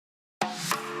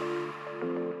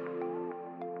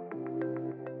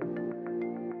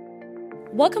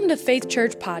Welcome to Faith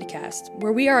Church Podcast,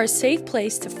 where we are a safe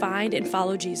place to find and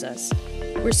follow Jesus.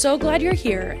 We're so glad you're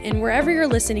here, and wherever you're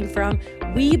listening from,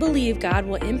 we believe God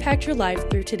will impact your life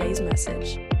through today's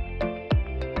message.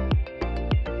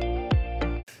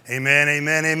 Amen,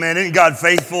 amen, amen. Isn't God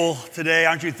faithful today?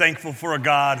 Aren't you thankful for a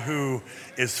God who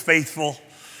is faithful?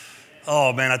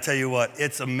 Oh man, I tell you what,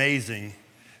 it's amazing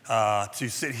to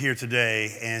sit here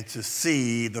today and to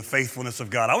see the faithfulness of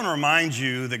God. I want to remind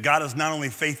you that God is not only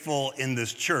faithful in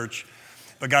this church,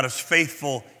 but God is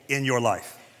faithful in your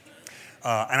life.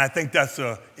 And I think that's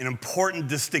an important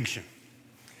distinction.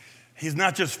 He's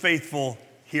not just faithful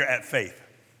here at Faith.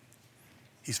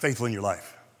 He's faithful in your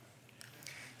life.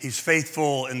 He's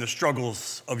faithful in the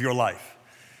struggles of your life,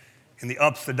 in the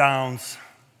ups, the downs,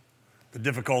 the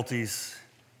difficulties.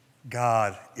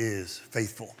 God is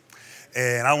faithful.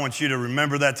 And I want you to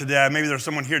remember that today. Maybe there's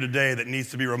someone here today that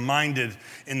needs to be reminded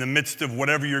in the midst of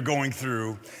whatever you're going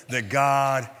through that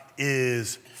God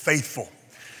is faithful.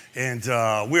 And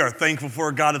we are thankful for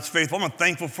a God that's faithful. I'm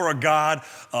thankful for a God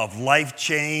of life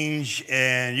change.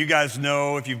 And you guys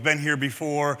know, if you've been here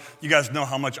before, you guys know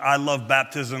how much I love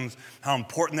baptisms, how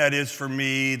important that is for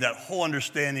me, that whole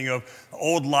understanding of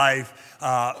old life,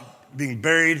 being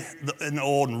buried in the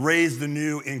old and raised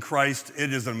anew in Christ.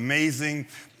 It is an amazing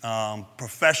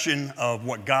profession of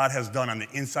what God has done on the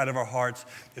inside of our hearts.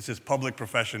 It's his public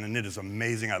profession, and it is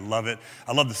amazing. I love it.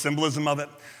 I love the symbolism of it.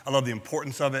 I love the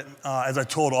importance of it. As I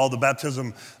told all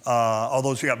all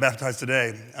those who got baptized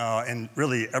today, and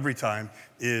really every time,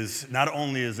 is not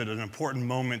only is it an important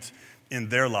moment in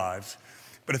their lives,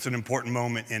 but it's an important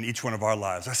moment in each one of our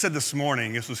lives. I said this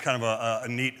morning, this was kind of a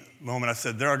neat moment. I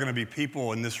said, there are going to be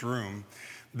people in this room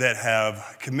that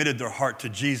have committed their heart to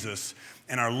Jesus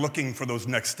and are looking for those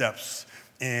next steps.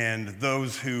 And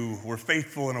those who were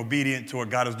faithful and obedient to what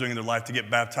God is doing in their life to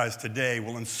get baptized today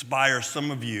will inspire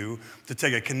some of you to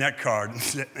take a connect card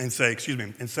and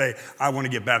say, I want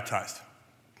to get baptized.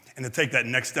 And to take that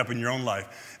next step in your own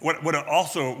life. What it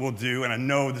also will do, and I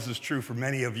know this is true for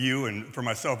many of you and for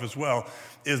myself as well,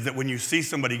 is that when you see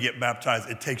somebody get baptized,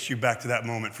 it takes you back to that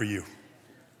moment for you.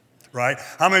 Right?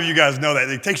 How many of you guys know that?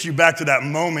 It takes you back to that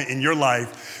moment in your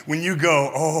life when you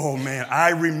go, oh man,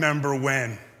 I remember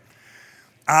when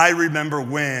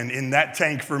in that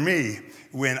tank for me,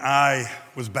 when I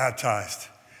was baptized.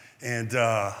 And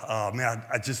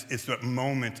it's that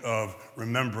moment of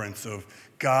remembrance of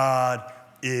God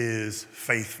is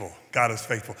faithful. God is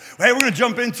faithful. Well, hey, we're going to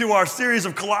jump into our series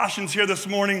of Colossians here this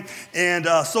morning, and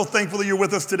so thankful that you're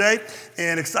with us today,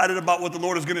 and excited about what the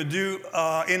Lord is going to do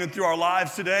in and through our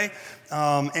lives today,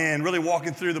 and really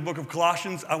walking through the book of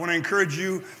Colossians. I want to encourage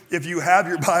you, if you have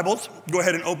your Bibles, go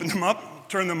ahead and open them up,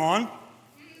 turn them on,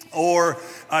 or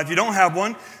if you don't have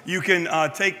one, you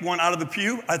can take one out of the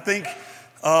pew. I think,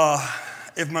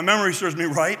 if my memory serves me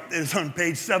right, it's on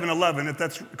page 711, if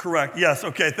that's correct. Yes,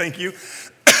 okay, thank you.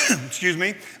 Excuse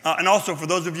me. And also for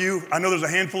those of you, I know there's a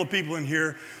handful of people in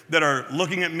here that are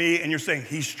looking at me and you're saying,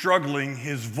 he's struggling,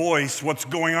 his voice, what's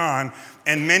going on?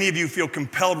 And many of you feel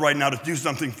compelled right now to do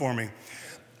something for me.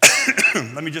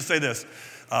 Let me just say this.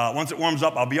 Once it warms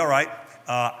up, I'll be all right.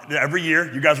 Every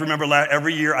year, you guys remember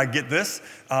every year I get this.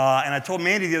 And I told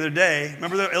Mandy the other day,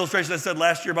 remember the illustration I said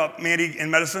last year about Mandy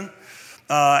in medicine?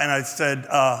 And I said,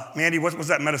 Mandy, what was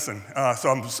that medicine? So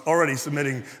I'm already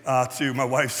submitting to my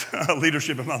wife's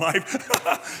leadership in my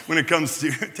life when it comes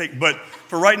to take. But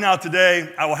for right now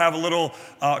today, I will have a little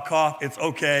cough. It's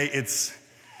okay. It's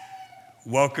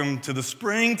welcome to the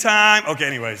springtime. Okay,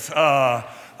 anyways,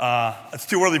 it's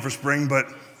too early for spring, but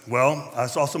well, I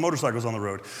saw some motorcycles on the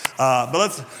road.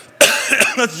 But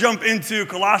let's jump into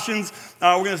Colossians.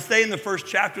 We're going to stay in the first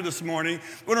chapter this morning.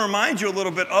 I want to remind you a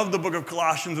little bit of the book of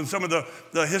Colossians and some of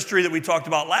the history that we talked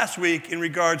about last week in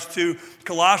regards to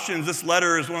Colossians. This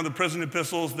letter is one of the prison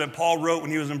epistles that Paul wrote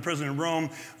when he was in prison in Rome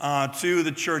to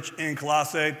the church in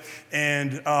Colossae,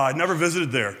 and never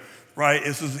visited there. Right?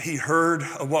 He heard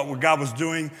of what God was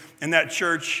doing in that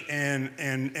church, and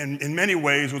in many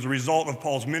ways was a result of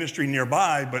Paul's ministry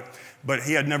nearby, but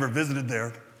he had never visited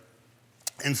there.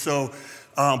 And so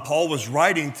Paul was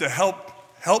writing to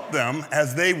help them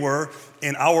as they were,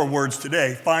 in our words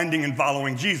today, finding and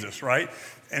following Jesus, right?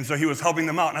 And so he was helping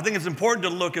them out. And I think it's important to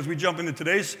look as we jump into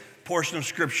today's portion of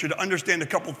Scripture to understand a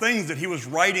couple things that he was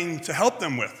writing to help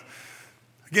them with.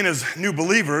 Again, as new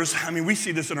believers, we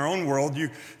see this in our own world.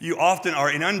 You often are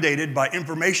inundated by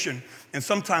information, and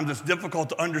sometimes it's difficult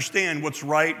to understand what's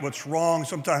right, what's wrong.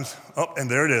 Sometimes, and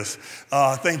there it is.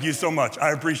 Thank you so much.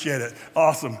 I appreciate it.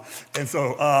 Awesome. And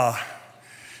so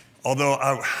Although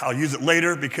I'll use it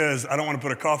later because I don't want to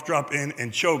put a cough drop in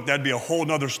and choke. That'd be a whole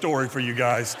nother story for you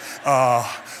guys.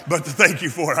 But thank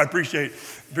you for it. I appreciate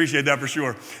that for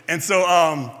sure. And so,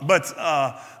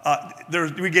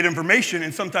 we get information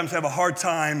and sometimes have a hard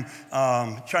time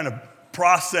trying to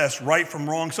process right from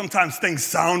wrong. Sometimes things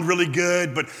sound really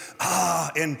good, but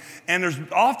and there's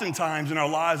oftentimes in our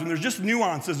lives when there's just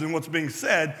nuances in what's being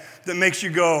said that makes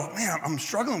you go, man, I'm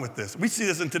struggling with this. We see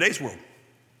this in today's world.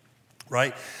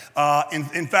 Right?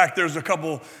 In fact, there's a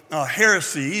couple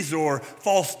heresies or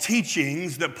false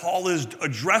teachings that Paul is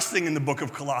addressing in the book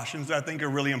of Colossians that I think are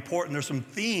really important. There's some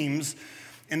themes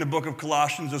in the book of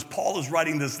Colossians as Paul is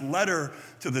writing this letter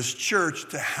to this church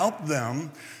to help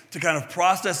them to kind of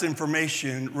process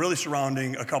information really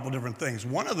surrounding a couple different things.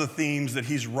 One of the themes that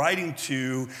he's writing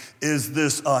to is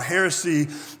this heresy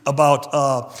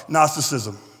about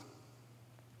Gnosticism.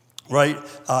 Right?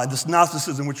 This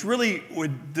Gnosticism, which really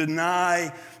would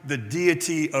deny the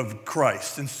deity of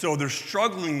Christ. And so they're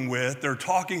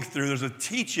talking through, there's a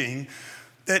teaching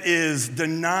that is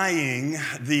denying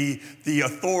the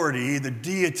authority, the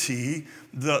deity,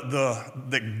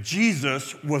 that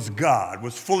Jesus was God,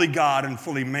 was fully God and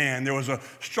fully man. There was a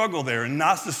struggle there. And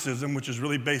Gnosticism, which is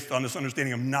really based on this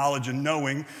understanding of knowledge and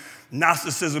knowing,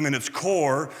 Gnosticism in its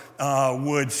core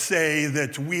would say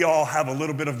that we all have a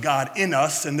little bit of God in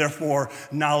us, and therefore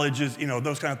knowledge is,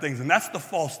 those kind of things. And that's the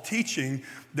false teaching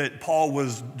that Paul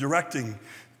was directing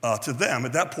to them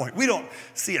at that point. We don't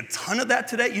see a ton of that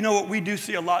today. You know what we do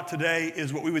see a lot today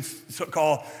is what we would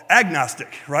call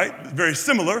agnostic, right? Very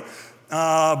similar,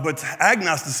 but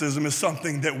agnosticism is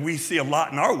something that we see a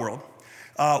lot in our world.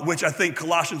 Which I think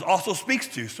Colossians also speaks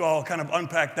to. So I'll kind of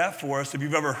unpack that for us. If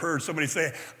you've ever heard somebody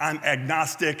say, I'm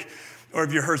agnostic, or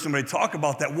if you heard somebody talk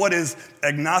about that, what is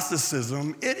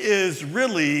agnosticism? It is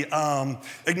really,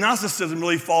 agnosticism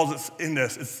really falls in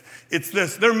this. It's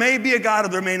this, there may be a God or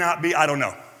there may not be, I don't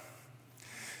know.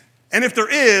 And if there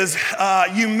is,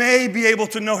 you may be able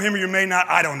to know him or you may not,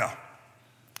 I don't know.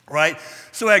 Right?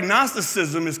 So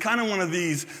agnosticism is kind of one of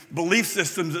these belief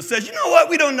systems that says, you know what,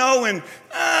 we don't know, and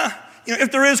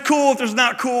if there is, cool. If there's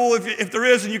not, cool. If there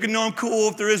is and you can know him, cool.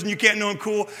 If there is and you can't know him,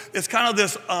 cool. It's kind of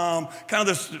this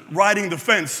riding the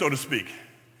fence, so to speak,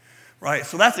 right?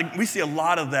 So we see a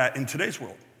lot of that in today's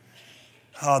world.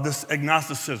 This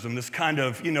agnosticism, this kind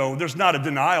of, there's not a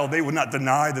denial. They would not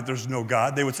deny that there's no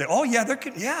God. They would say, oh yeah, there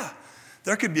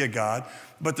could be a God.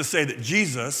 But to say that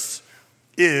Jesus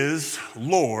is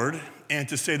Lord, and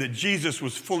to say that Jesus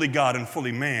was fully God and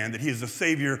fully man, that he is the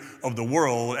Savior of the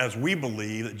world, as we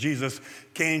believe that Jesus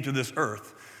came to this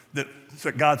earth, that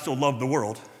God so loved the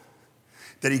world,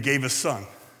 that he gave his son,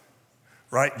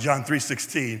 right? John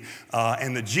 3:16,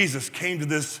 and that Jesus came to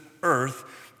this earth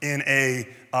in a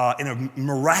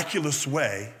miraculous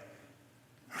way,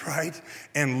 right?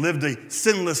 And lived a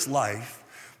sinless life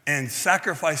and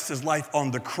sacrificed his life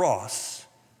on the cross,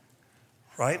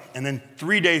 right? And then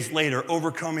 3 days later,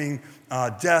 overcoming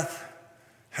death,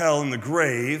 hell, and the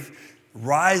grave,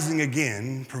 rising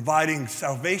again, providing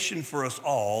salvation for us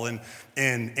all.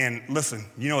 And listen,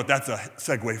 you know what that's a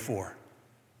segue for?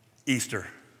 Easter.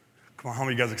 Come on, how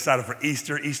many of you guys are excited for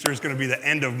Easter? Easter is going to be the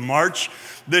end of March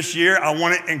this year. I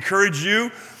want to encourage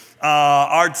you.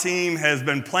 Our team has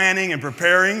been planning and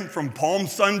preparing from Palm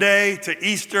Sunday to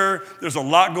Easter. There's a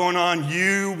lot going on.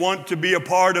 You want to be a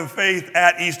part of faith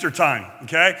at Easter time,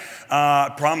 okay?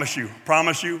 Promise you.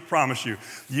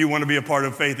 You want to be a part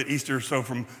of faith at Easter. So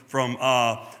from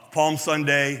Palm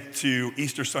Sunday to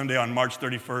Easter Sunday on March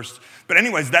 31st. But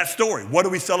anyways, that story, what do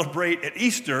we celebrate at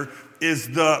Easter, is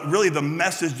really the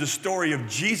message, the story of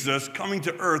Jesus coming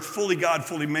to earth, fully God,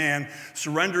 fully man,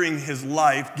 surrendering his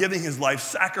life, giving his life,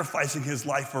 sacrificing his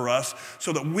life for us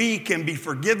so that we can be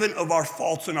forgiven of our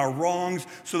faults and our wrongs,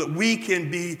 so that we can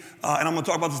be, and I'm going to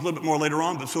talk about this a little bit more later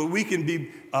on, but so that we can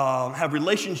be have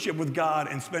relationship with God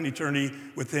and spend eternity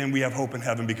with him. We have hope in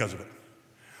heaven because of it.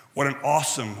 What an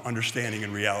awesome understanding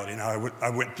and reality. Now, I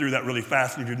went through that really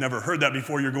fast, and if you've never heard that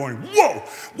before, you're going, whoa,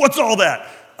 what's all that?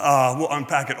 We'll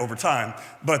unpack it over time.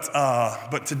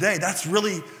 But today, that's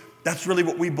really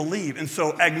what we believe. And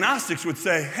so agnostics would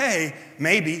say, hey,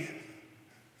 maybe,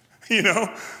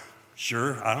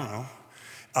 sure, I don't know.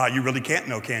 You really can't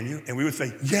know, can you? And we would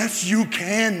say, yes, you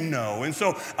can know. And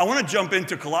so I want to jump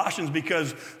into Colossians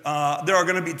because there are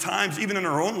going to be times, even in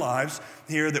our own lives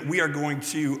here, that we are going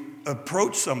to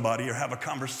approach somebody or have a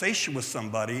conversation with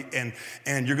somebody,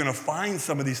 and you're going to find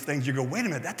some of these things. You go, wait a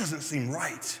minute, that doesn't seem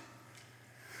right.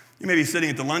 You may be sitting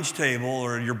at the lunch table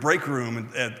or your break room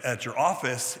at your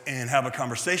office and have a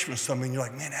conversation with somebody, and you're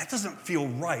like, man, that doesn't feel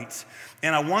right.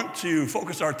 And I want to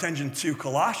focus our attention to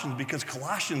Colossians, because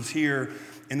Colossians here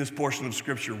in this portion of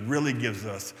Scripture really gives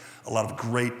us a lot of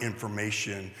great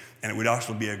information, and it would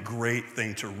also be a great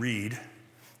thing to read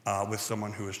with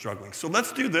someone who is struggling. So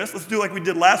let's do this. Let's do like we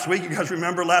did last week. You guys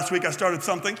remember last week I started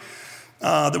something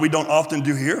that we don't often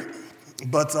do here,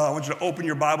 but I want you to open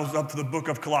your Bibles up to the book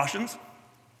of Colossians.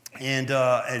 And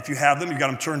if you have them, you've got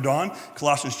them turned on.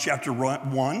 Colossians chapter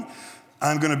 1.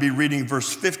 I'm going to be reading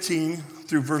verse 15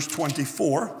 through verse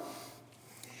 23,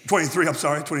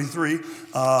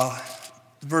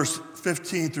 verse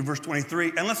 15 through verse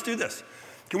 23. And let's do this.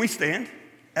 Can we stand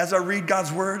as I read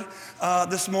God's word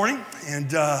this morning? And,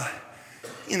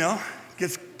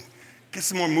 get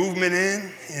some more movement in.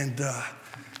 And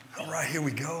all right, here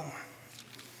we go.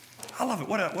 I love it.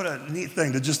 What a neat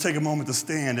thing to just take a moment to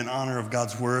stand in honor of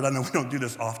God's word. I know we don't do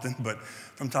this often, but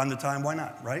from time to time, why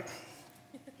not, right?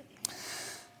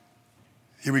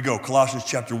 Here we go. Colossians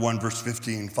chapter 1, verse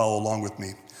 15. Follow along with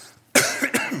me.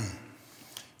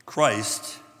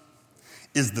 Christ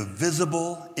is the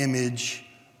visible image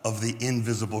of the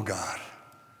invisible God.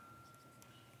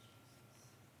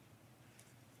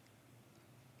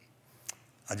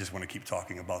 I just want to keep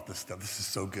talking about this stuff. This is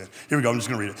so good. Here we go. I'm just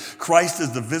going to read it. Christ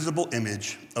is the visible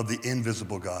image of the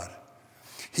invisible God.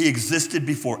 He existed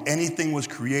before anything was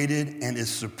created and is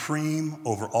supreme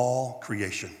over all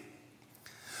creation.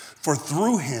 For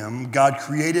through him, God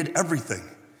created everything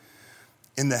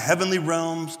in the heavenly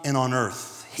realms and on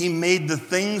earth. He made the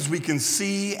things we can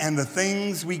see and the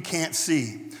things we can't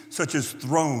see, such as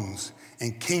thrones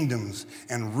and kingdoms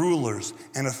and rulers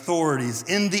and authorities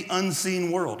in the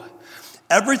unseen world.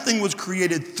 Everything was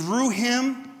created through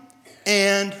him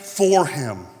and for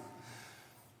him.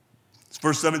 It's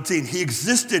verse 17. He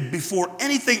existed before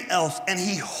anything else, and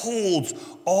he holds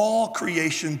all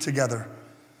creation together.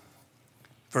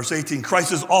 Verse 18.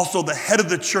 Christ is also the head of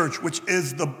the church, which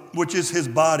is his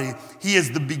body. He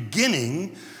is the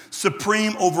beginning,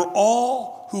 supreme over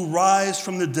all who rise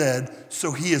from the dead.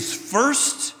 So he is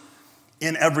first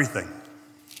in everything.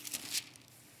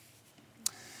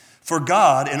 For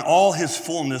God, in all his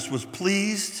fullness, was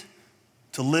pleased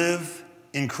to live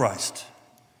in Christ.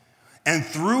 And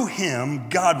through him,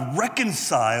 God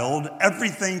reconciled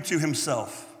everything to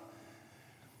himself.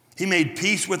 He made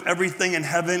peace with everything in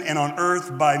heaven and on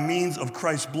earth by means of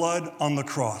Christ's blood on the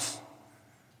cross.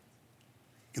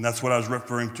 And that's what I was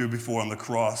referring to before on the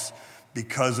cross.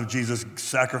 Because of Jesus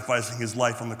sacrificing his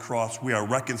life on the cross, we are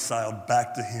reconciled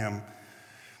back to him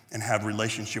and have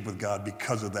relationship with God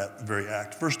because of that very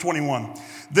act. Verse 21,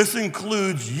 this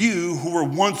includes you who were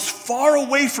once far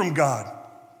away from God.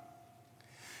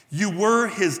 You were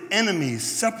his enemies,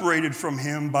 separated from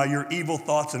him by your evil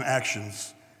thoughts and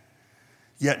actions.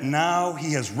 Yet now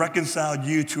he has reconciled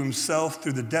you to himself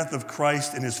through the death of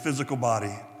Christ in his physical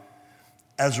body.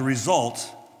 As a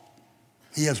result,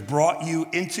 he has brought you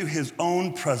into his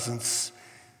own presence,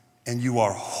 and you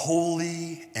are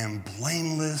holy and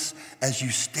blameless as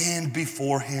you stand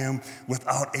before him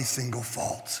without a single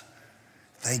fault.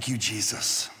 Thank you,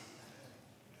 Jesus.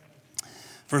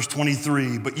 Verse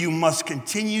 23, but you must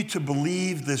continue to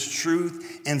believe this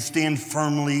truth and stand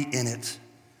firmly in it.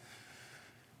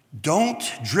 Don't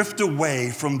drift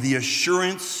away from the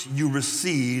assurance you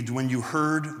received when you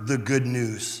heard the good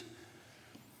news.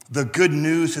 The good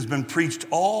news has been preached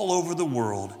all over the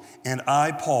world, and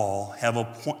I, Paul,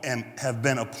 have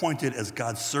been appointed as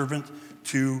God's servant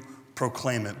to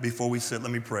proclaim it. Before we sit,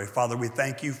 let me pray. Father, we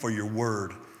thank you for your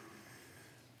word.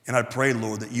 And I pray,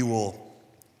 Lord, that you will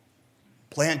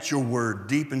plant your word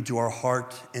deep into our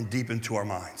heart and deep into our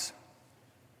minds.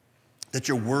 That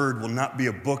your word will not be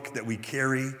a book that we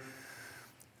carry,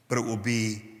 but it will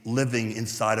be living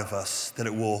inside of us, that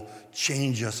it will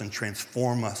change us and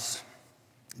transform us,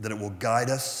 that it will guide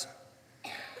us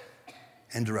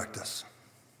and direct us.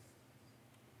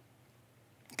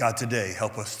 God, today,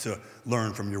 help us to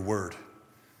learn from your word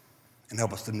and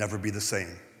help us to never be the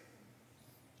same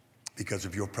because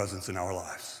of your presence in our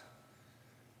lives.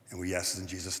 And we ask in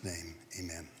Jesus' name,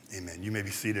 amen. Amen. You may be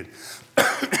seated.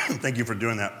 Thank you for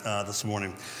doing that this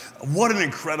morning. What an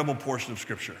incredible portion of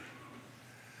Scripture.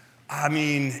 I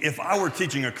mean, if I were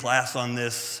teaching a class on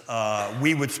this,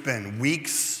 we would spend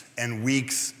weeks and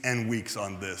weeks and weeks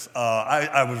on this.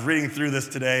 I was reading through this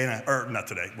today, or not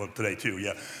today, well, today too,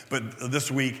 yeah, but this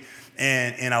week,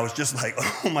 and I was just like,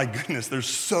 oh my goodness, there's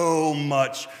so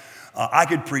much. I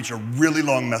could preach a really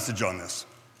long message on this.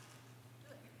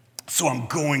 So I'm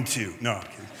going to. No, I'm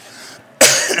kidding.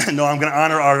 No, I'm going to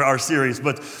honor our series,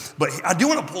 but I do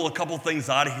want to pull a couple things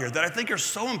out of here that I think are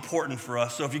so important for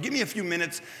us. So if you give me a few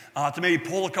minutes to maybe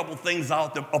pull a couple things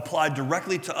out that apply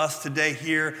directly to us today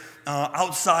here,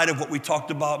 outside of what we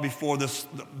talked about before this,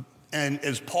 and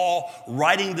is Paul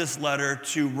writing this letter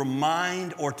to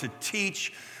remind or to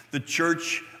teach the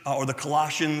church or the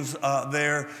Colossians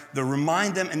to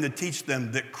remind them and to teach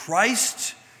them that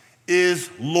Christ is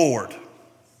Lord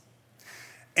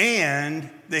and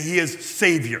that he is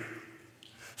Savior.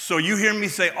 So you hear me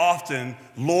say often,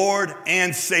 Lord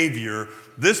and Savior.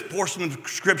 This portion of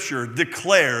Scripture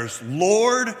declares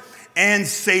Lord and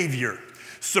Savior,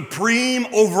 supreme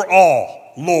over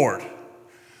all, Lord,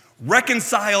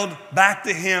 reconciled back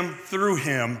to him through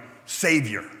him,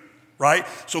 Savior. Right?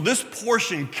 So this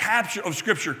portion of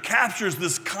Scripture captures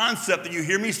this concept that you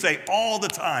hear me say all the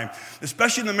time,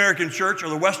 especially in the American church or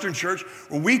the Western church,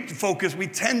 where we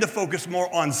tend to focus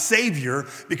more on Savior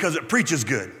because it preaches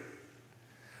good.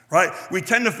 Right? We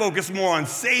tend to focus more on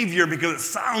Savior because it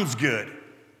sounds good.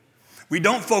 We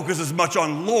don't focus as much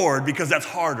on Lord because that's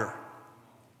harder.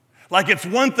 Like it's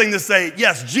one thing to say,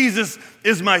 yes, Jesus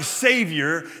is my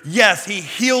Savior. Yes, he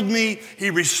healed me. He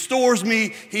restores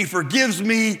me. He forgives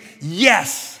me.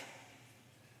 Yes.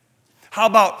 How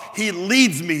about he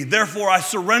leads me, therefore I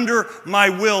surrender my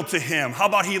will to him? How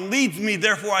about he leads me,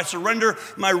 therefore I surrender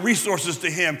my resources to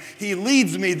him? He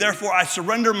leads me, therefore I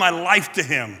surrender my life to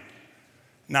him.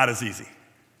 Not as easy.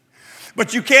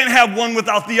 But you can't have one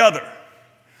without the other.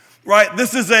 Right?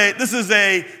 This is a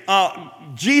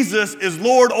Jesus is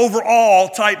Lord over all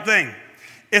type thing.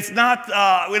 It's not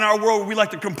in our world we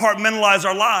like to compartmentalize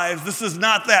our lives. This is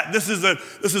not that. This is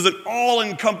an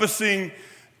all-encompassing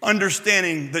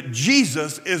understanding that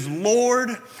Jesus is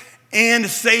Lord and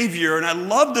Savior. And I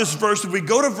love this verse. If we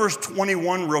go to verse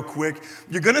 21 real quick,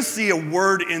 you're going to see a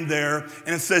word in there,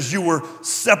 and it says you were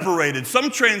separated. Some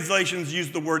translations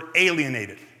use the word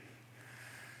alienated.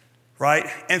 Right?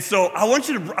 And so I want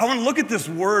to look at this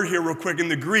word here real quick in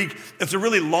the Greek. It's a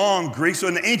really long Greek. So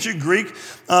in the ancient Greek,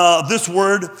 this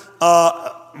word,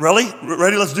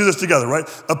 ready? Let's do this together, right?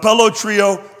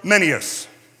 Apellotrio menius.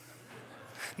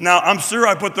 Now, I'm sure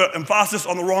I put the emphasis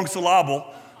on the wrong syllable.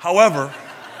 However,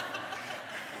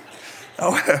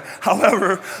 I'm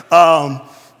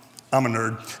a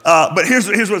nerd. But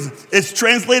here's what it's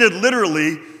translated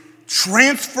literally,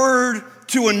 transferred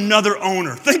to another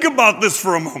owner. Think about this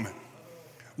for a moment.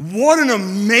 What an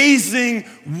amazing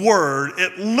word.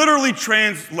 It literally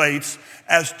translates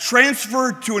as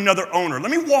transferred to another owner.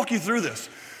 Let me walk you through this.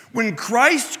 When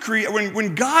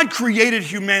God created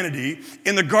humanity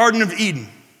in the Garden of Eden,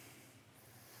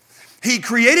 he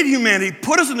created humanity,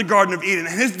 put us in the Garden of Eden,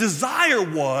 and his desire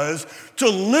was to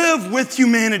live with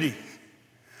humanity.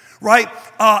 Right?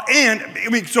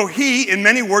 So he, in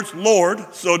many words,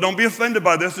 Lord, so don't be offended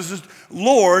by this.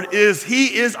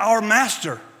 He is our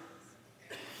master.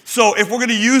 So if we're going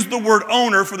to use the word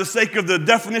owner for the sake of the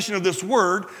definition of this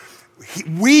word,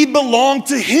 we belong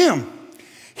to him.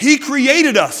 He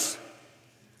created us.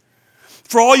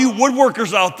 For all you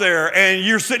woodworkers out there, and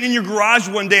you're sitting in your garage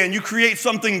one day and you create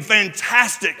something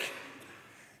fantastic,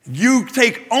 you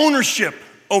take ownership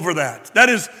over that. That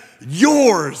is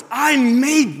yours. I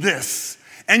made this.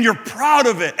 And you're proud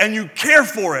of it and you care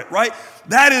for it, right?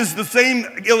 That is the same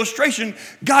illustration.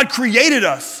 God created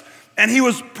us. And he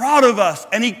was proud of us,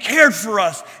 and he cared for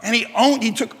us, and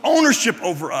he took ownership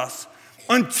over us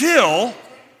until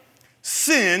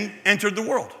sin entered the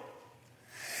world.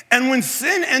 And when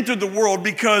sin entered the world,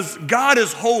 because God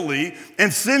is holy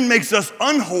and sin makes us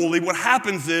unholy, what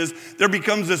happens is there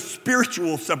becomes this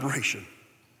spiritual separation.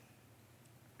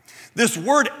 This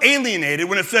word alienated,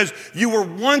 when it says you were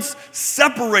once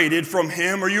separated from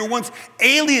him or you were once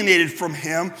alienated from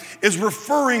him, is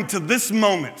referring to this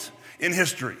moment in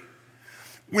history.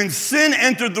 When sin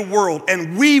entered the world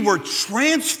and we were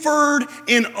transferred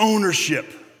in ownership.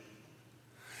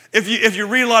 If you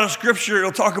read a lot of scripture,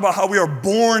 it'll talk about how we are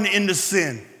born into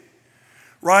sin,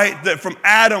 right? That from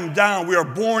Adam down, we are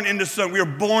born into sin. We are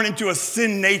born into a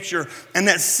sin nature. And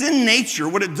that sin nature,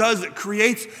 what it does, it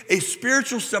creates a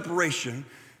spiritual separation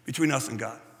between us and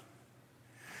God.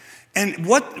 And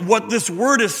what this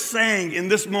word is saying in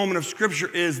this moment of scripture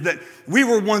is that we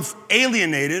were once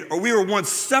alienated, or we were once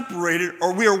separated,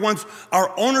 or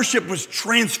our ownership was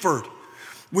transferred,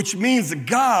 which means that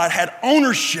God had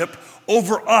ownership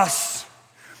over us.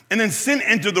 And then sin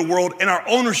entered the world and our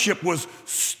ownership was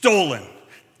stolen,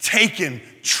 taken,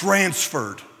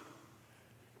 transferred.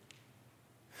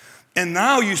 And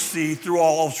now you see through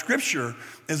all of scripture,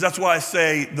 that's why I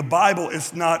say the Bible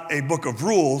is not a book of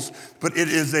rules, but it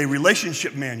is a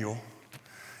relationship manual.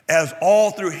 as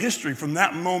all through history, from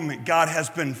that moment, God has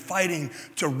been fighting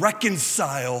to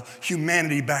reconcile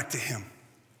humanity back to him,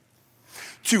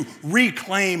 to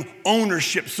reclaim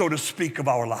ownership, so to speak, of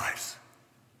our lives.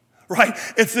 Right?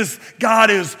 It's this, God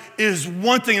is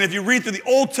one thing. And if you read through the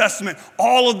Old Testament,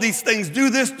 all of these things, do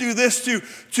this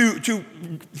to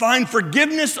find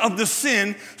forgiveness of the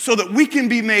sin so that we can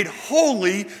be made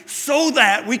holy, so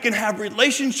that we can have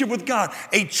relationship with God.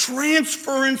 A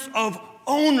transference of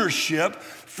ownership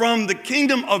from the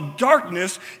kingdom of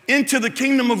darkness into the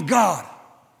kingdom of God.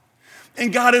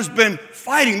 And God has been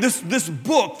fighting. This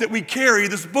book that we carry,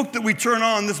 this book that we turn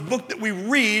on, this book that we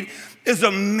read is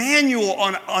a manual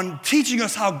on teaching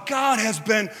us how God has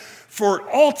been for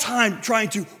all time trying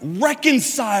to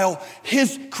reconcile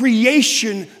his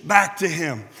creation back to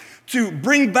him, to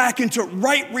bring back into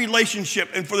right relationship,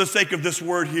 and for the sake of this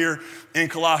word here in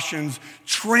Colossians,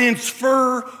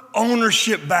 transfer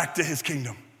ownership back to his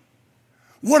kingdom.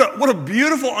 What a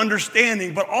beautiful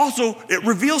understanding, but also it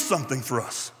reveals something for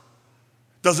us.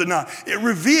 Does it not? It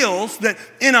reveals that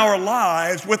in our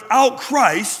lives, without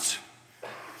Christ,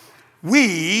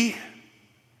 we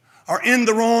are in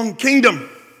the wrong kingdom.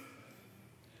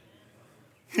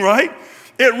 Right?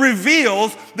 It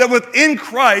reveals that within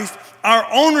Christ, our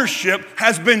ownership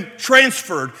has been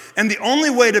transferred. And the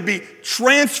only way to be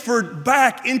transferred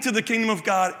back into the kingdom of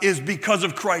God is because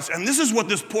of Christ. And this is what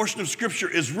this portion of Scripture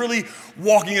is really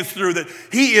walking us through, that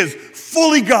he is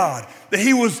fully God, that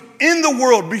he was in the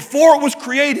world before it was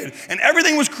created, and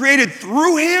everything was created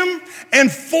through him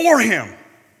and for him.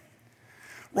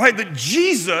 Right? That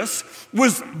Jesus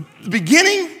was the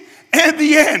beginning and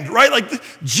the end, right? Like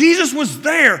Jesus was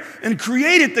there and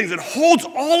created things. It holds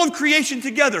all of creation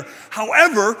together.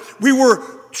 However, we were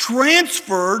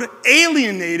transferred,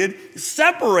 alienated,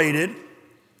 separated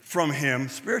from him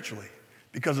spiritually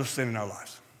because of sin in our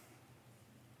lives.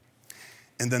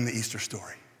 And then the Easter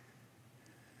story,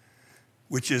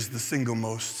 which is the single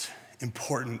most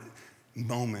important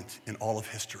moment in all of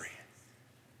history,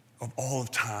 of all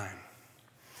of time.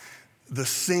 The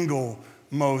single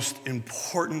most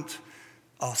important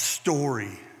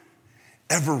story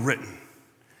ever written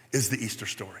is the Easter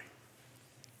story.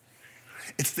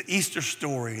 It's the Easter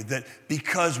story that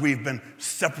because we've been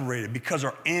separated, because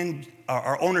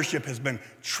our ownership has been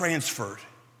transferred,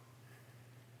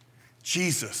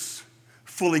 Jesus,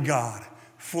 fully God,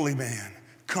 fully man,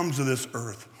 comes to this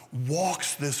earth,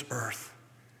 walks this earth,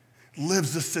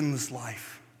 lives a sinless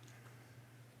life,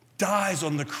 dies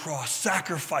on the cross,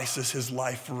 sacrifices his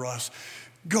life for us,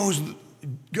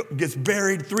 gets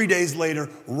buried 3 days later,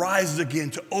 rises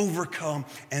again to overcome,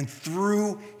 and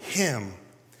through him,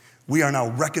 we are now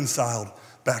reconciled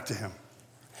back to him.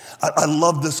 I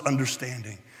love this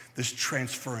understanding, this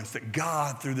transference, that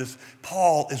God, through this,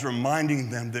 Paul is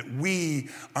reminding them that we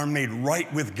are made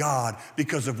right with God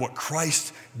because of what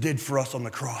Christ did for us on the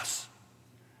cross.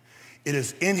 It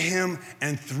is in him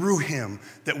and through him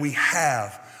that we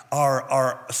have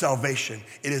our salvation.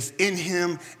 It is in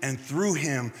him and through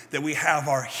him that we have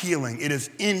our healing. It is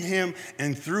in him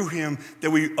and through him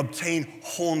that we obtain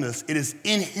wholeness. It is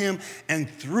in him and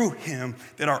through him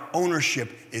that our ownership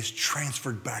is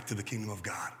transferred back to the kingdom of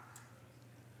God.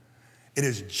 It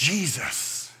is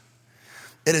Jesus.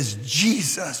 It is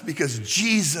Jesus, because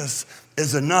Jesus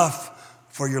is enough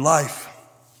for your life.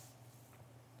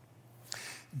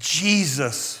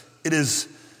 Jesus, it is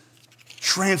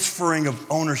transferring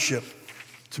of ownership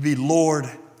to be Lord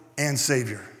and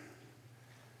Savior.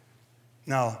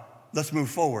 Now, let's move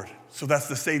forward. So that's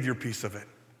the Savior piece of it.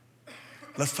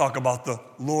 Let's talk about the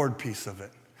Lord piece of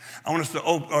it. I want us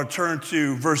to turn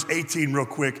to verse 18 real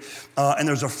quick. And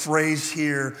there's a phrase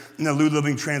here in the New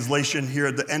Living Translation here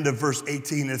at the end of verse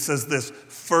 18. It says this: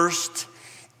 first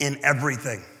in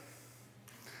everything.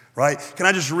 Right? Can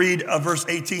I just read verse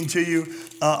 18 to you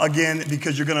again,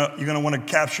 because you're gonna want to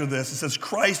capture this. It says,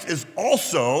 Christ is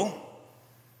also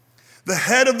the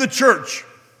head of the church.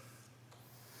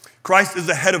 Christ is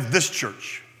the head of this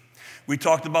church. We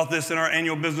talked about this in our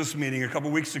annual business meeting a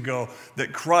couple weeks ago,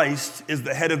 that Christ is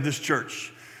the head of this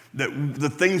church, that the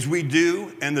things we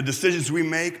do and the decisions we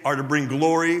make are to bring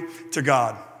glory to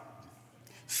God,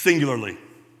 singularly.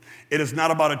 It is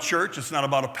not about a church, it's not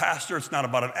about a pastor, it's not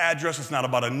about an address, it's not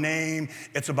about a name,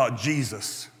 it's about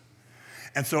Jesus.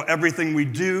 And so everything we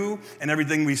do and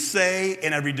everything we say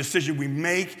and every decision we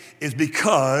make is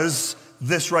because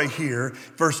this right here,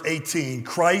 verse 18,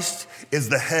 Christ is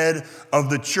the head of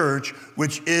the church,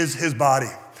 which is his body.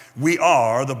 We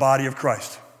are the body of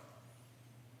Christ.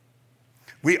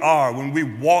 We are, when we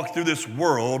walk through this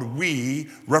world, we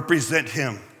represent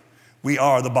him. We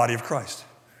are the body of Christ.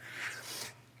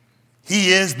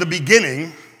 He is the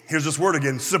beginning here's this word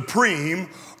again, supreme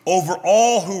over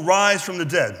all who rise from the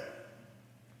dead.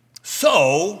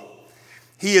 So,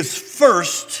 he is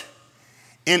first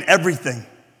in everything.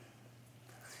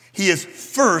 He is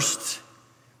first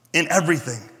in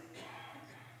everything.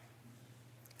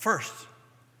 First.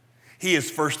 He is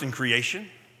first in creation.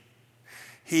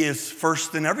 He is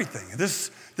first in everything.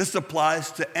 This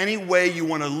applies to any way you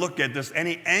want to look at this,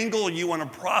 any angle you want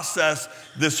to process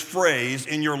this phrase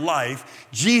in your life.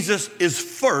 Jesus is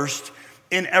first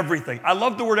in everything. I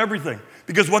love the word everything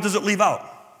because what does it leave out?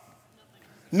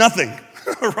 Nothing,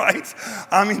 right?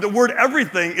 I mean, the word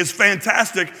everything is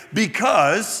fantastic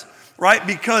because, right?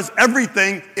 Because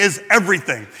everything is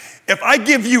everything. If I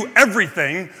give you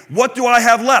everything, what do I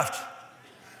have left?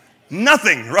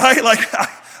 Nothing, right? Like,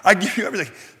 I give you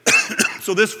everything.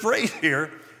 So this phrase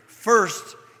here,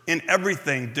 first in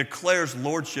everything, declares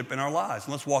lordship in our lives.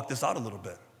 And let's walk this out a little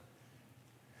bit.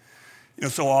 You know,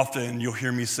 so often you'll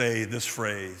hear me say this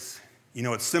phrase, you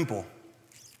know, it's simple,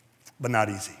 but not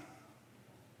easy.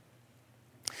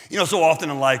 You know, so often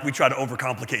in life, we try to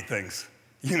overcomplicate things.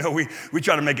 You know, we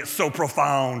try to make it so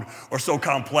profound or so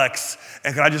complex.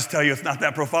 And can I just tell you, it's not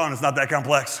that profound, it's not that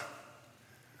complex.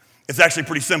 It's actually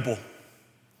pretty simple.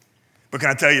 But can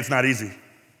I tell you, it's not easy.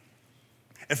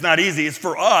 It's not easy. It's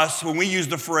for us, when we use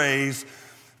the phrase,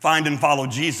 find and follow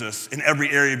Jesus in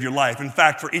every area of your life. In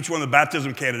fact, for each one of the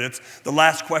baptism candidates, the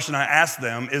last question I ask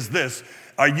them is this: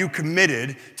 are you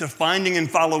committed to finding and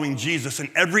following Jesus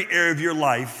in every area of your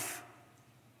life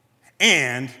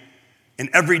and in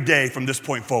every day from this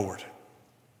point forward?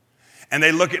 And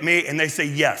they look at me and they say,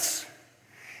 yes.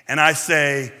 And I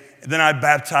say, then I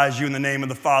baptize you in the name of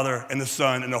the Father and the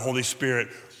Son and the Holy Spirit.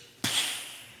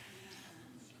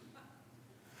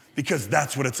 Because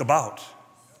that's what it's about.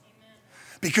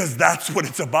 Because that's what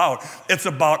it's about. It's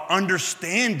about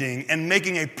understanding and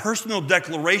making a personal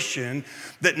declaration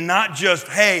that not just,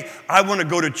 hey, I want to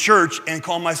go to church and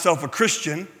call myself a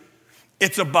Christian.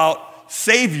 It's about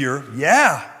Savior,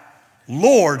 yeah.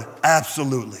 Lord,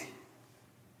 absolutely.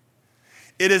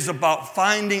 It is about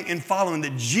finding and following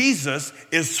that Jesus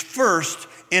is first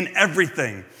in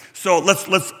everything. So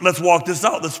let's walk this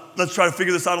out. Let's try to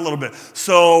figure this out a little bit.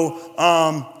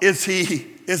 So is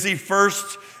he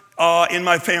first in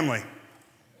my family?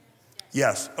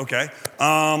 Yes. Okay.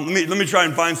 Let me try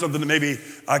and find something that maybe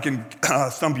I can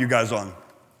stump you guys on.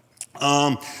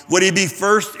 Would he be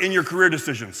first in your career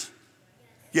decisions?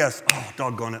 Yes. Oh,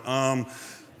 doggone it.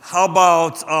 How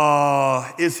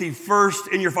about is he first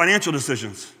in your financial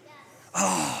decisions?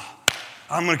 Oh,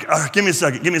 I'm gonna give me a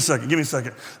second. You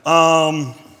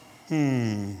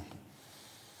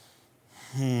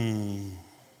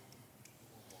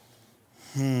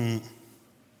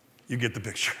get the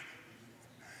picture.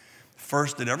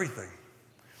 First in everything.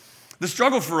 The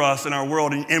struggle for us in our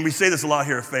world, and we say this a lot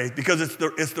here at Faith, because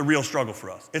it's the real struggle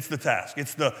for us. It's the task.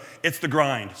 It's the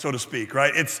grind, so to speak,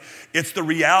 right? It's the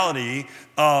reality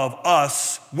of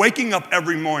us waking up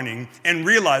every morning and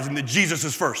realizing that Jesus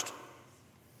is first.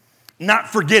 Not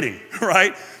forgetting,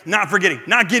 right? Not forgetting.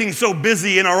 Not getting so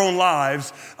busy in our own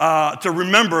lives to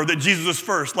remember that Jesus is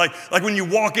first. Like when you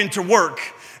walk into work,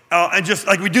 and just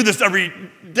like we do this every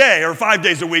day or 5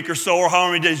 days a week or so, or how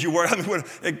many days you work. I mean,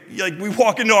 like we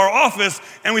walk into our office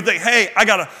and we think, hey, I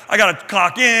gotta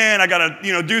clock in. I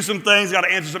gotta do some things. I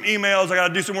gotta answer some emails. I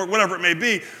gotta do some work, whatever it may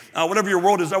be. Whatever your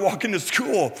world is, I walk into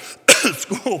school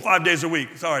 5 days a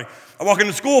week. Sorry. I walk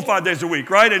into school 5 days a week,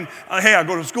 right? And hey, I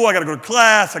go to school, I gotta go to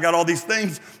class, I got all these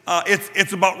things.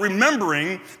 It's about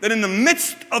remembering that in the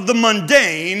midst of the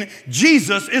mundane,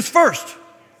 Jesus is first.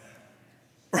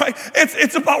 Right?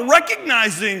 It's about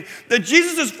recognizing that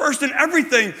Jesus is first in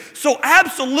everything. So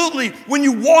absolutely, when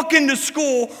you walk into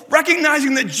school,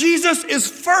 recognizing that Jesus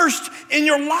is first in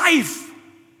your life.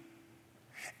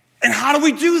 And how do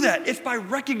we do that? It's by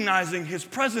recognizing his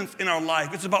presence in our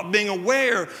life. It's about being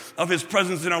aware of his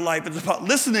presence in our life. It's about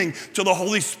listening to the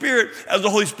Holy Spirit as the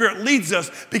Holy Spirit leads us,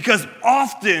 because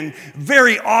often,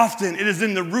 very often, it is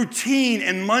in the routine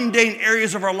and mundane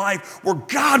areas of our life where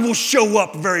God will show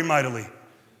up very mightily.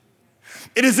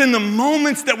 It is in the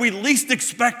moments that we least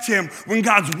expect him when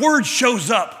God's word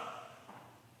shows up.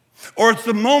 Or it's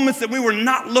the moments that we were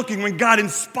not looking when God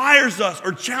inspires us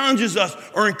or challenges us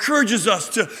or encourages us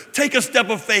to take a step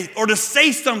of faith or to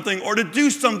say something or to do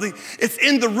something. It's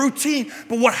in the routine.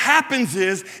 But what happens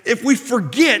is if we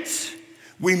forget,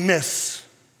 we miss.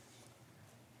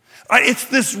 It's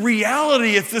this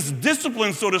reality, it's this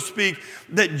discipline, so to speak,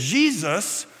 that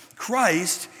Jesus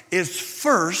Christ is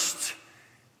first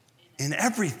in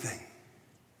everything.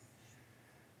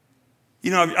 You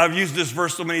know, I've used this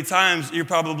verse so many times, you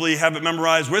probably have it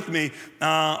memorized with me,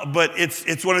 but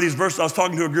it's one of these verses. I was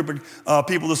talking to a group of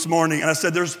people this morning, and I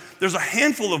said there's a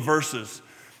handful of verses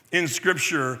in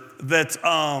Scripture that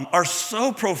are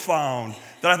so profound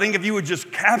that I think if you would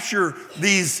just capture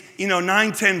these,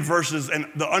 9, 10 verses and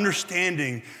the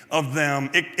understanding of them,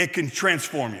 it can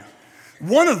transform you.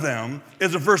 One of them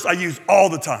is a verse I use all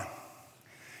the time,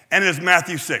 and it is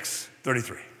Matthew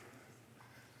 6:33.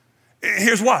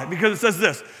 Here's why, because it says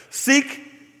this: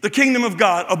 seek the kingdom of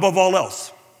God above all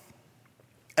else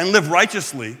and live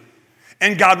righteously,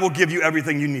 and God will give you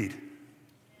everything you need.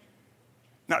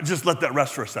 Now, just let that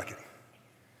rest for a second.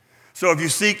 So if you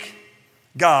seek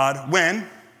God, when?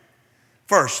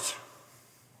 First.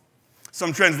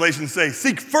 Some translations say,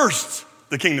 seek first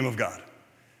the kingdom of God.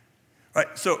 Right?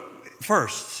 So,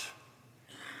 first.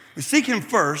 We seek him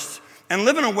first and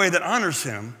live in a way that honors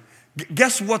him.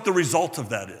 Guess what the result of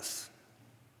that is?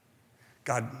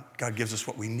 God gives us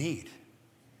what we need.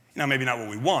 Now, maybe not what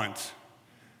we want,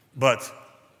 but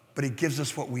he gives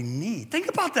us what we need. Think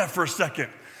about that for a second.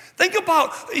 Think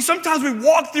about, sometimes we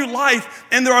walk through life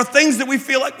and there are things that we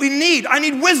feel like we need. I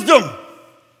need wisdom.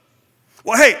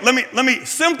 Well, hey, let me,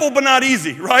 simple but not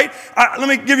easy, right? Let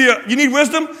me give you need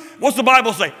wisdom? What's the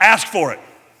Bible say? Ask for it.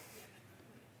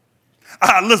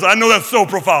 Listen, I know that's so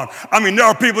profound. I mean, there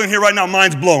are people in here right now,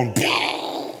 mind's blown.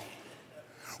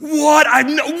 What?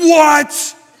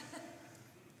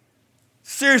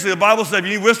 Seriously, the Bible says if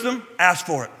you need wisdom, ask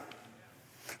for it.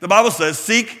 The Bible says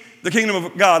seek the kingdom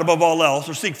of God above all else,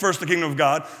 or seek first the kingdom of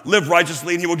God, live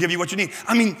righteously, and he will give you what you need.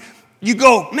 I mean, you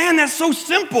go, man, that's so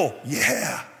simple.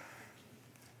 Yeah.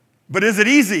 But is it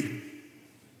easy?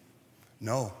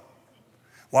 No.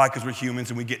 Why? Because we're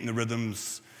humans and we get in the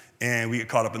rhythms and we get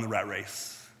caught up in the rat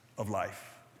race of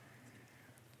life.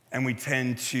 And we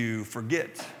tend to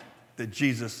forget that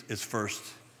Jesus is first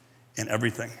in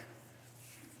everything.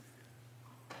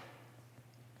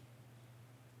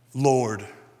 Lord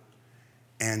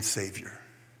and Savior.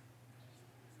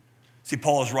 See,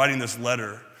 Paul is writing this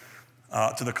letter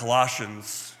to the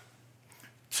Colossians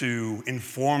to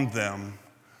inform them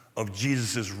of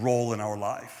Jesus' role in our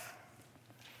life.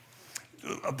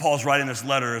 Paul's writing this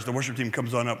letter as the worship team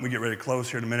comes on up and we get ready to close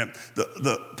here in a minute.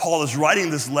 Paul is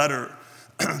writing this letter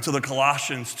to the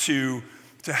Colossians to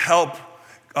help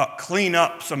clean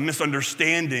up some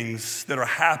misunderstandings that are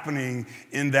happening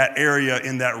in that area,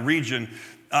 in that region.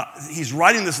 He's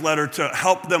writing this letter to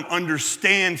help them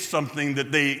understand something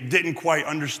that they didn't quite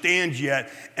understand yet,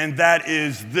 and that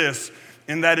is this,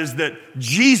 and that is that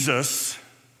Jesus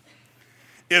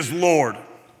is Lord.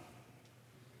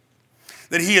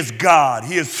 That he is God.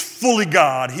 He is fully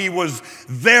God. He was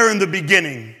there in the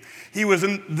beginning. He was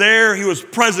there, he was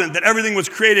present, that everything was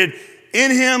created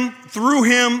in him, through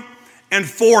him, and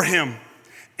for him.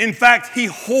 In fact, he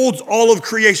holds all of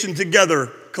creation together,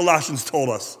 Colossians told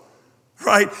us.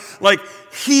 Right? Like,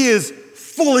 he is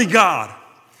fully God.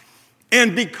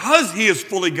 And because he is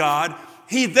fully God,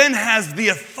 he then has the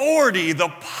authority, the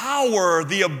power,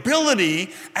 the ability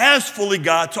as fully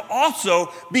God to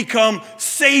also become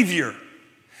Savior.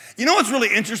 You know what's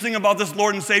really interesting about this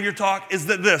Lord and Savior talk is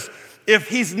that this: if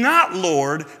he's not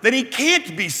Lord, then he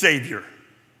can't be Savior.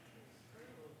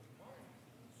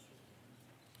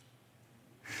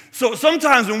 So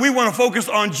sometimes when we want to focus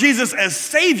on Jesus as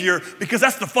Savior, because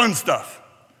that's the fun stuff,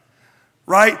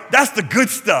 right? That's the good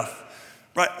stuff,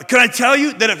 right? Can I tell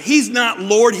you that if he's not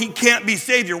Lord, he can't be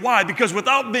Savior? Why? Because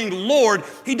without being Lord,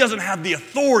 he doesn't have the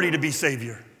authority to be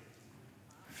Savior.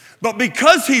 But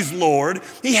because he's Lord,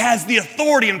 he has the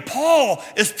authority. And Paul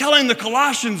is telling the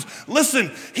Colossians,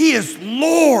 listen, he is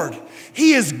Lord.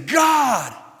 He is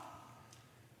God.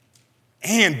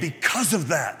 And because of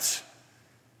that,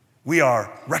 we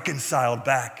are reconciled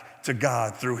back to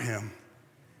God through him.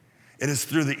 It is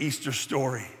through the Easter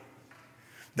story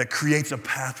that creates a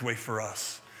pathway for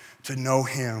us to know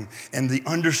him. And the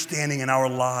understanding in our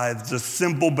lives, the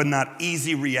simple but not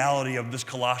easy reality of this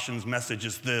Colossians message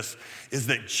is this, is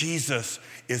that Jesus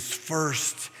is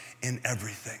first in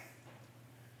everything.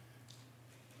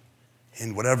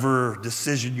 In whatever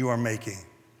decision you are making,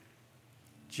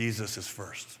 Jesus is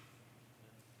first.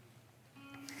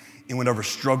 In whatever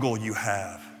struggle you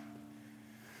have,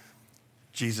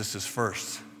 Jesus is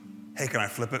first. Hey, can I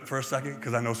flip it for a second?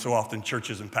 Because I know so often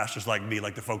churches and pastors like me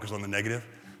like to focus on the negative.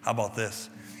 How about this?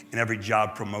 In every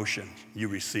job promotion you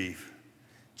receive,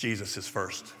 Jesus is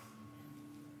first.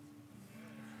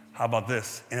 How about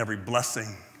this? In every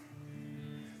blessing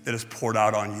that is poured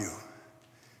out on you,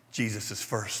 Jesus is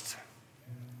first.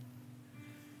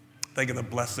 Think of the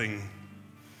blessing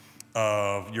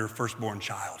of your firstborn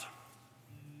child.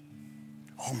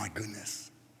 Oh my goodness.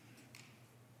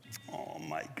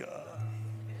 my God.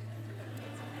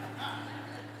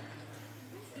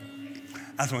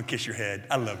 I just want to kiss your head.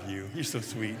 I love you. You're so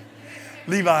sweet.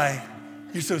 Levi,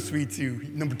 you're so sweet too.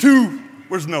 Number 2,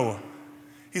 where's Noah?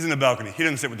 He's in the balcony. He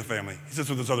doesn't sit with the family. He sits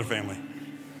with his other family.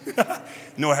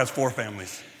 Noah has 4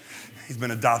 families. He's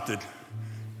been adopted.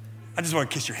 I just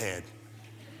want to kiss your head.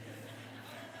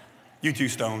 You too,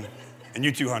 Stone. And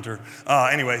you too, Hunter.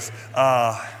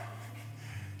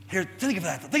 Here, think of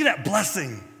that. Think of that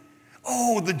blessing.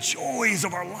 Oh, the joys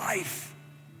of our life.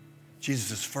 Jesus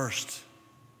is first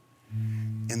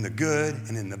in the good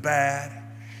and in the bad.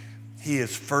 He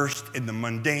is first in the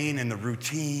mundane and the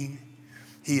routine.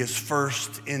 He is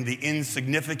first in the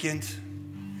insignificant.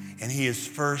 And he is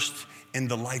first in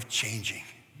the life-changing.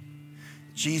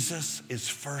 Jesus is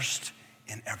first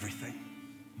in everything.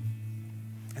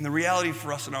 And the reality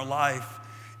for us in our life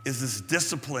is this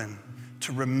discipline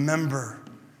to remember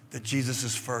that Jesus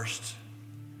is first,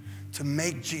 to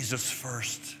make Jesus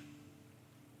first.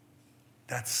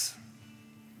 That's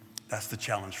the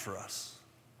challenge for us.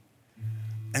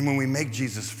 And when we make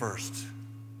Jesus first,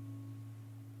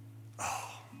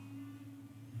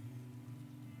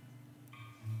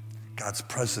 God's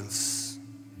presence.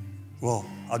 Well,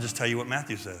 I'll just tell you what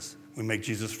Matthew says. We make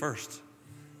Jesus first.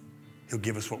 He'll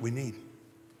give us what we need.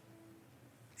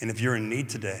 And if you're in need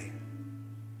today,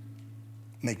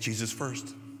 make Jesus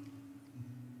first.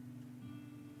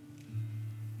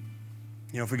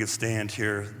 You know, if we could stand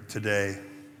here today.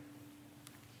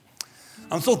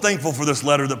 I'm so thankful for this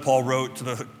letter that Paul wrote to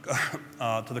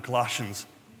the Colossians,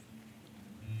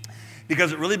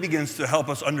 because it really begins to help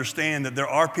us understand that there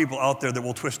are people out there that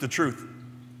will twist the truth.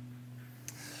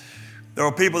 There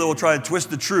are people that will try to twist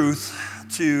the truth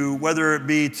to, whether it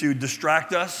be to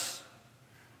distract us,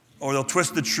 or they'll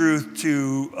twist the truth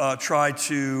to try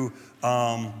to,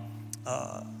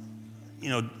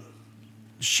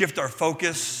 shift our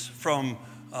focus from,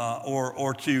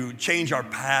 or to change our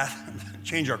path,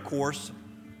 change our course.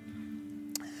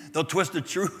 They'll twist the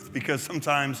truth because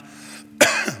sometimes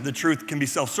the truth can be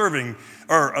self-serving,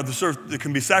 or it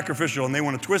can be sacrificial, and they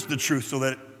want to twist the truth so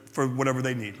that for whatever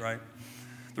they need, right?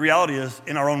 The reality is,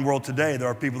 in our own world today, there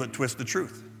are people that twist the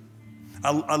truth.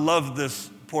 I love this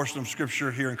portion of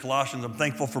scripture here in Colossians. I'm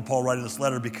thankful for Paul writing this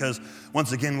letter because,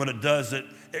 once again, what it does, it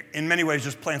in many ways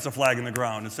just plants a flag in the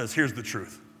ground and says, here's the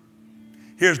truth.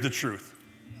 Here's the truth.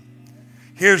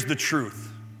 Here's the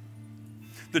truth.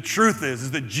 The truth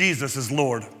is that Jesus is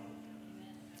Lord.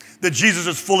 That Jesus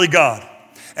is fully God.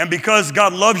 And because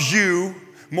God loves you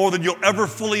more than you'll ever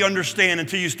fully understand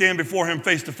until you stand before him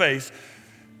face to face,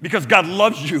 because God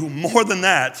loves you more than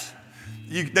that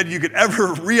you could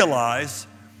ever realize,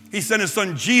 he sent his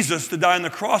son Jesus to die on the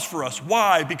cross for us.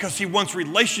 Why? Because he wants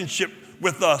relationship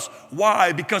with us.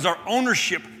 Why? Because our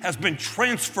ownership has been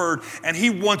transferred and he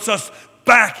wants us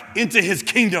back into his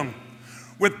kingdom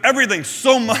with everything,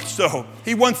 so much so.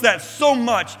 He wants that so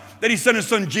much that he sent his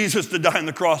son Jesus to die on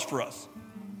the cross for us.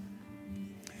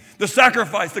 The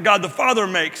sacrifice that God the Father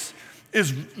makes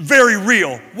is very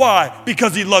real. Why?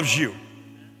 Because he loves you.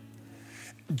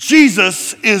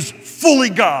 Jesus is fully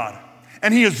God,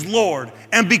 and he is Lord.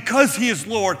 And because he is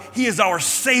Lord, he is our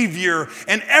Savior.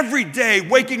 And every day,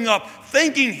 waking up,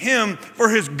 thanking him for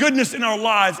his goodness in our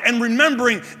lives, and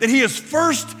remembering that he is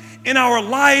first in our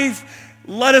life,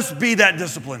 let us be that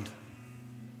disciplined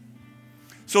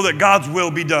so that God's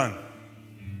will be done.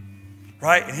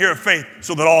 Right? And here at Faith,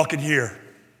 so that all can hear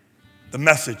the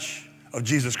message of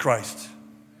Jesus Christ.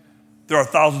 There are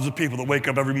thousands of people that wake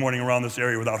up every morning around this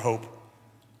area without hope.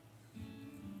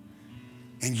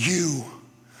 And you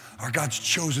are God's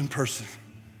chosen person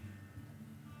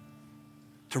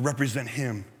to represent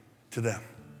him to them.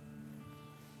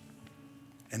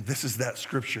 And this is that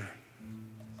scripture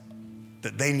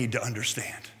that they need to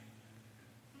understand,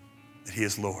 that he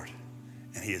is Lord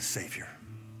and he is Savior.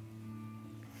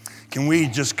 Can we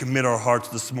just commit our hearts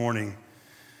this morning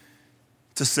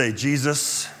to say,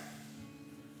 Jesus,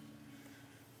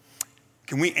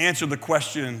 can we answer the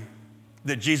question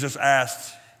that Jesus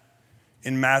asked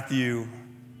in Matthew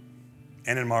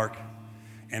and in Mark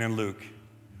and in Luke?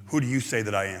 Who do you say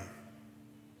that I am?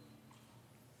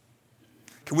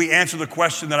 Can we answer the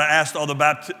question that I asked all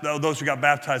those who got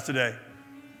baptized today?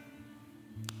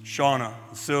 Shauna,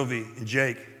 Sylvie, and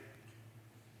Jake.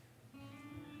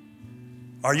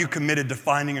 Are you committed to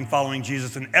finding and following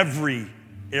Jesus in every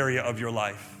area of your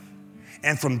life?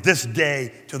 And from this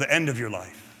day to the end of your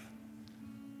life?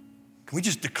 Can we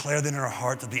just declare that in our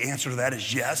heart that the answer to that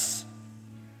is yes?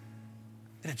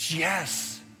 That it's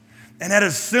yes. And that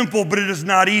is simple, but it is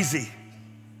not easy.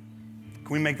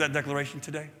 Can we make that declaration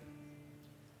today?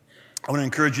 I want to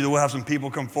encourage you that we'll have some people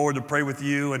come forward to pray with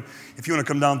you. And if you want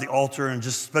to come down to the altar and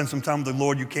just spend some time with the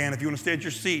Lord, you can. If you want to stay at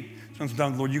your seat, spend some time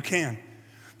with the Lord, you can.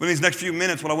 But in these next few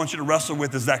minutes, what I want you to wrestle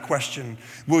with is that question.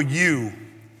 Will you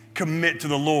commit to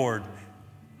the Lord,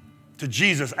 to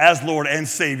Jesus as Lord and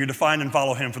Savior, to find and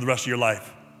follow him for the rest of your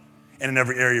life and in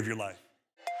every area of your life?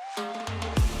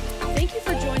 Thank you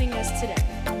for joining us today.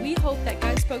 We hope that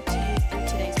God spoke to you through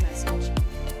today's message.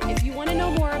 If you want to know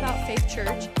more about Faith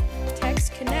Church,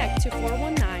 text CONNECT to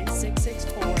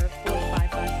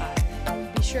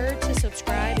 419-664-4555. Be sure to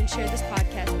subscribe and share this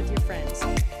podcast with your